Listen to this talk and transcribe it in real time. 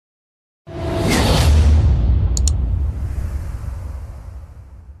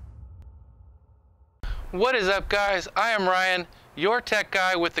What is up, guys? I am Ryan, your tech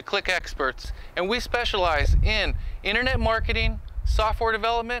guy with the Click Experts, and we specialize in internet marketing, software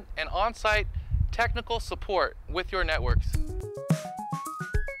development, and on-site technical support with your networks.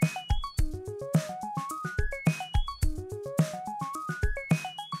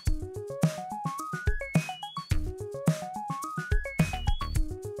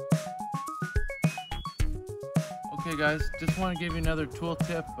 Okay guys, just want to give you another tool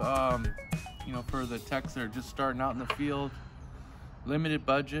tip. For the techs that are just starting out in the field, limited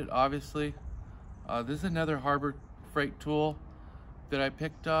budget, obviously. This is another Harbor Freight tool that I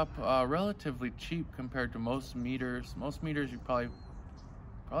picked up relatively cheap compared to most meters. Most meters you probably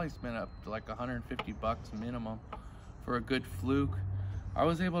spend up to like 150 bucks minimum for a good fluke. I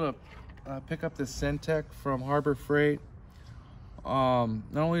was able to pick up this Cen-Tech from Harbor Freight.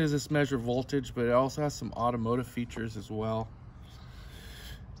 Not only does this measure voltage, but it also has some automotive features as well.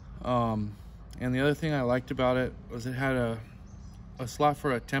 And the other thing I liked about it was it had a slot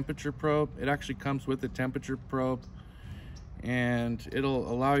for a temperature probe. It actually comes with a temperature probe, and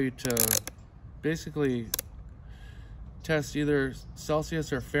it'll allow you to basically test either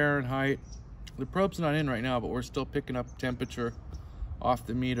Celsius or Fahrenheit. The probe's not in right now, but we're still picking up temperature off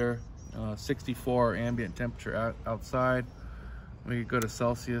the meter. 64 ambient temperature outside. We could go to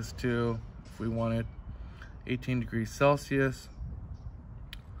Celsius too if we wanted. 18 degrees Celsius.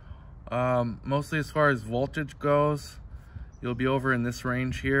 Mostly as far as voltage goes, you'll be over in this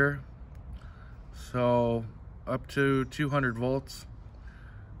range here. So up to 200 volts.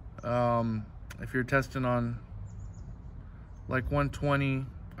 If you're testing on like 120,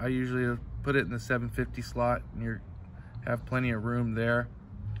 I usually put it in the 750 slot, and you have plenty of room there.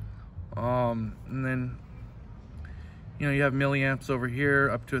 And then you have milliamps over here,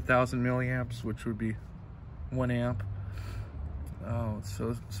 up to 1,000 milliamps, which would be 1 amp.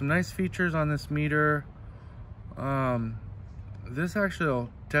 So some nice features on this meter. This actually will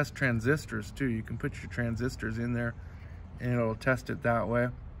test transistors too. You can put your transistors in there and it'll test it that way.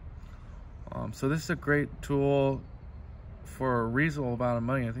 So this is a great tool for a reasonable amount of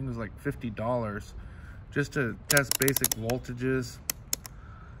money. I think it was like $50 just to test basic voltages.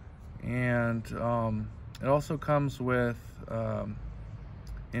 And it also comes with an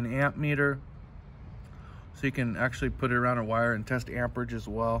amp meter, so you can actually put it around a wire and test amperage as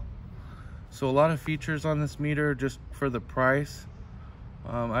well. So a lot of features on this meter just for the price.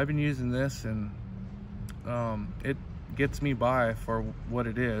 I've been using this, and it gets me by for what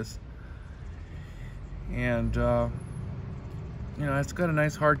it is. And it's got a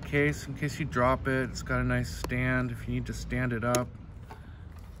nice hard case in case you drop it. It's got a nice stand if you need to stand it up.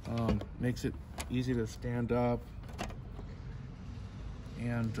 Makes it easy to stand up.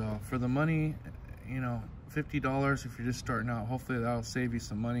 And for the money, $50 if you're just starting out, hopefully that'll save you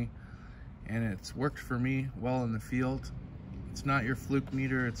some money. And it's worked for me well in the field. It's not your fluke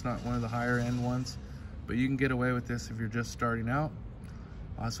meter, it's not one of the higher end ones, but you can get away with this if you're just starting out.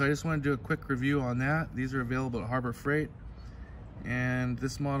 So I just want to do a quick review on that. These are available at Harbor Freight, and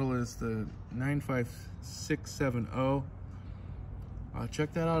this model is the 95670.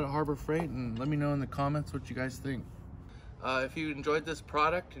 Check that out at Harbor Freight and let me know in the comments what you guys think. If you enjoyed this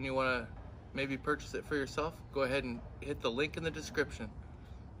product and you want to maybe purchase it for yourself, go ahead and hit the link in the description.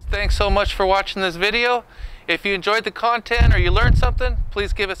 Thanks so much for watching this video. If you enjoyed the content or you learned something,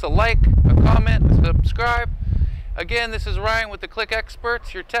 please give us a like, a comment, a subscribe. Again, this is Ryan with the Click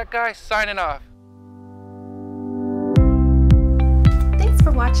Experts, your tech guy, signing off. Thanks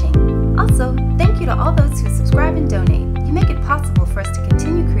for watching. Also, thank you to all those who subscribe and donate. You make it possible for us to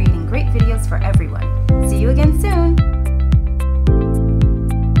continue creating great videos for everyone. See you again soon.